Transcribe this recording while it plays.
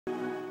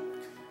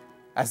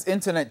As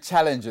internet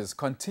challenges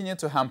continue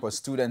to hamper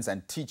students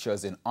and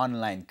teachers in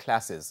online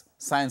classes,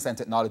 Science and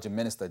Technology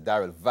Minister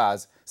Daryl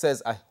Vaz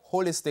says a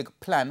holistic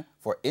plan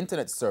for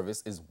internet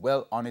service is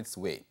well on its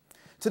way.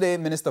 Today,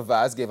 Minister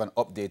Vaz gave an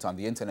update on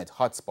the internet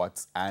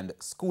hotspots and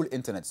school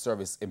internet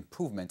service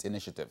improvement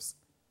initiatives.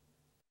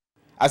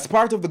 As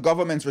part of the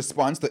government's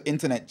response to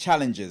internet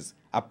challenges,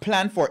 a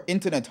plan for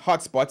internet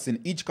hotspots in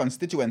each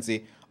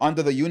constituency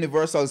under the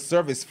Universal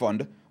Service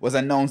Fund was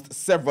announced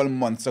several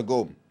months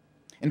ago.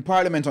 In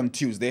Parliament on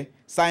Tuesday,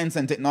 Science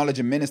and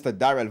Technology Minister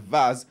Daryl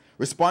Vaz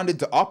responded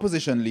to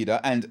opposition leader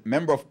and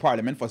Member of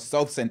Parliament for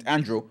South St.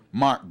 Andrew,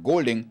 Mark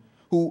Golding,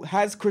 who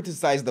has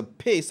criticized the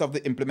pace of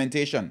the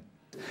implementation.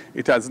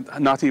 It has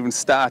not even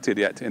started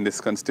yet in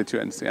this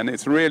constituency, and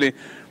it's really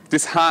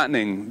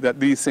disheartening that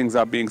these things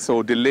are being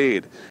so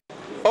delayed.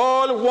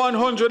 All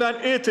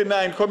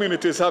 189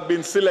 communities have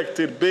been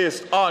selected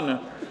based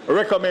on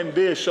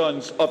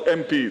recommendations of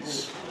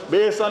MPs.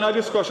 Based on a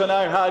discussion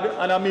I had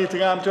and a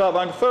meeting I'm to have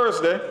on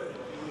Thursday,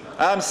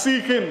 I'm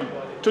seeking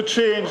to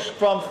change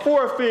from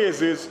 4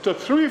 phases to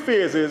 3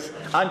 phases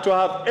and to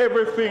have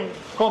everything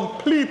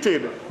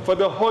completed for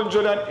the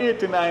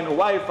 189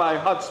 Wi-Fi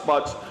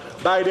hotspots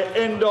by the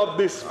end of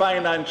this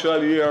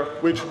financial year,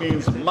 which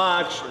means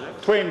March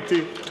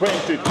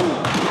 2022.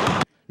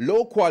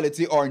 Low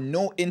quality or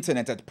no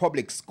internet at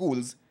public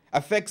schools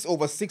affects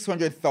over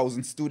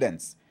 600,000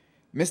 students.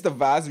 Mr.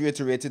 Vaz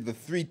reiterated the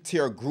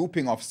 3-tier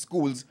grouping of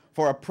schools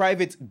for a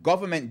private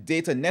government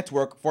data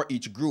network for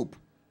each group.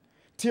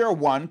 Tier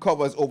 1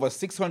 covers over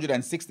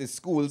 660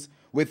 schools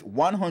with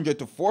 100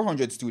 to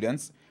 400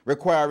 students,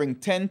 requiring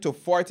 10 to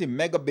 40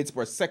 megabits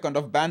per second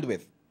of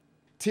bandwidth.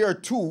 Tier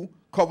 2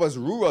 covers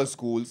rural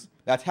schools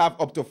that have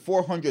up to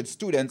 400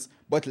 students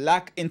but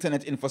lack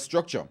internet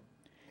infrastructure.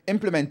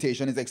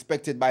 Implementation is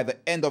expected by the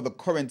end of the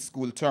current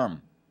school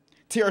term.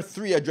 Tier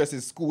 3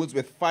 addresses schools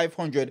with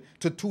 500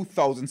 to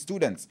 2,000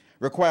 students,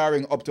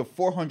 requiring up to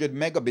 400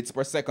 megabits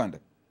per second.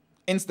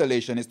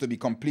 Installation is to be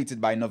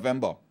completed by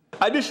November.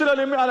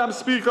 Additionally, Madam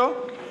Speaker,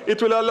 it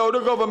will allow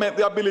the government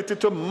the ability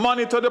to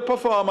monitor the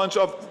performance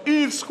of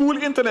each school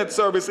internet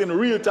service in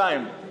real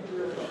time.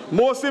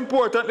 Most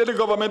importantly, the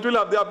government will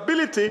have the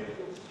ability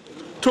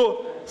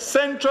to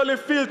centrally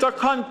filter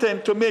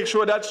content to make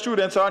sure that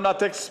students are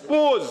not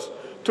exposed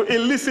to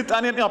illicit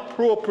and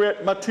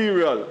inappropriate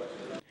material.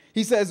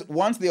 He says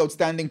once the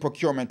outstanding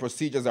procurement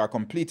procedures are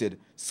completed,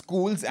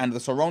 schools and the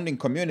surrounding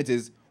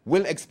communities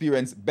will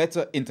experience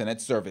better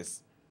internet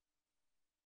service.